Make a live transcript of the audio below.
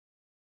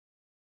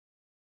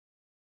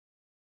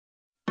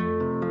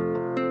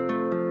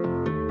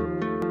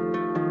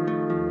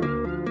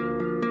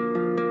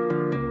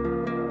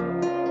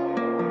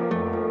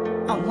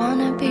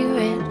wanna be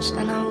rich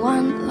and I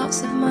want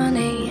lots of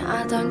money.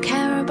 I don't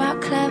care about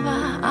clever,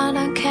 I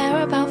don't care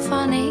about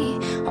funny.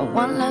 I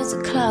want loads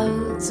of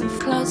clothes and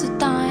clothes of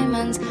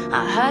diamonds.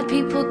 I heard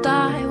people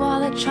die while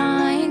they're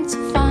trying to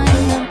find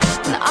them.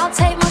 And I'll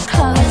take my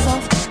clothes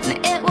off and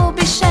it will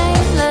be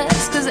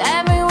shameless, cause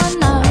everyone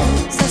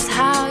knows that's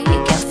how you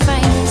get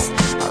famous.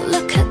 I'll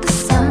look at the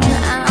sun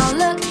and I'll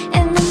look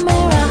in the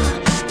mirror.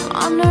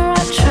 I'm on the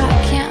right track,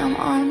 yeah, I'm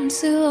on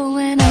to a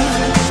winner.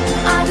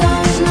 I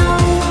don't know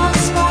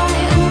what's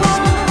right and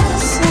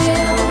what's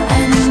real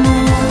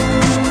anymore.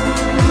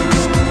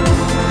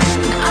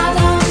 I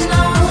don't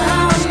know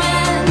how I'm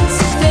meant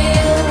to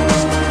feel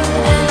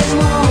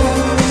anymore.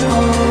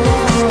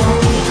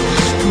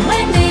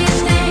 When do you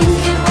think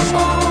it will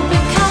all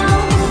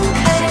become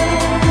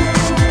clear?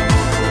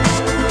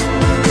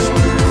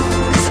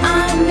 'Cause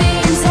I'm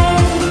being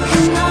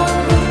taken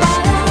over by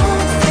that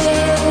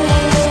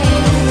feeling.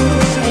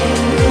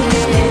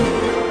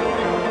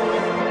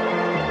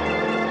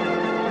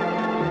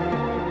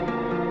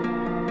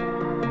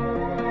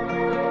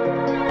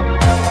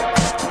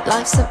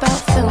 Life's about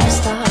film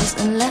stars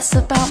and less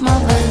about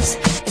mothers.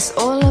 It's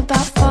all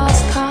about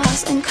fast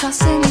cars and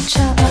cussing each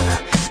other.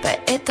 But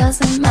it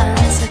doesn't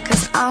matter,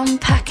 cause I'm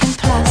packing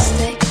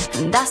plastic,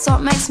 and that's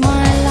what makes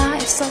my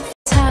life so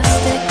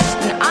fantastic.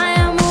 And I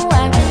am a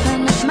weapon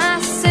of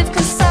massive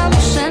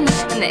consumption,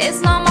 and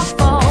it's not my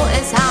fault,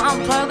 it's how I'm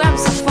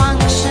programmed to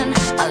function.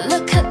 I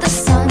look at the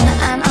sun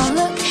and I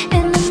look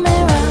in the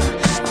mirror.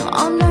 I'm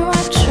on the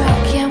right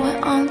track, yeah,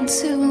 we're on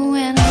to a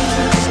winner.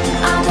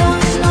 I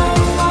don't know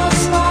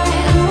what's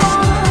right and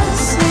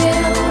what's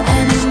real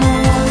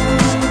anymore.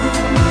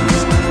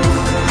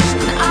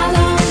 I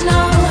don't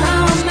know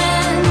how I'm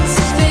meant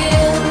to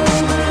feel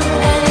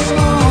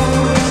anymore.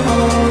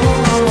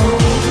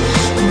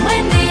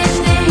 When do you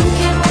think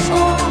it will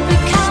all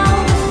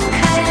become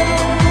clear?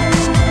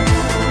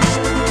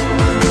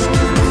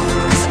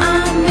 'Cause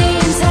I'm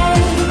being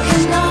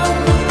taken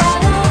over by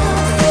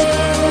that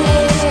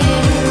feeling.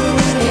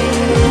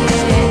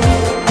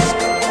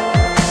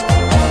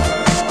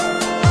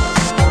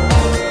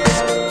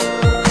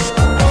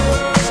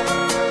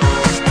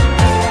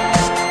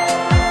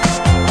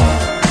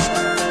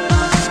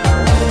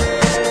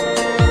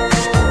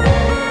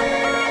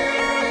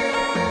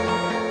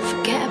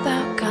 Forget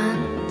about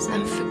guns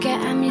and forget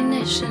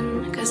ammunition,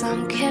 'cause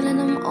I'm killing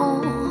them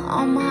all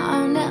on my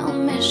own little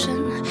mission.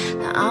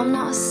 Now I'm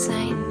not a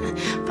saint,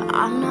 but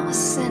I'm not a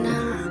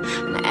sinner,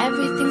 and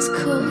everything's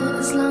cool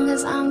as long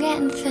as I'm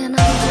getting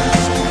thinner.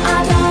 I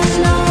don't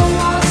know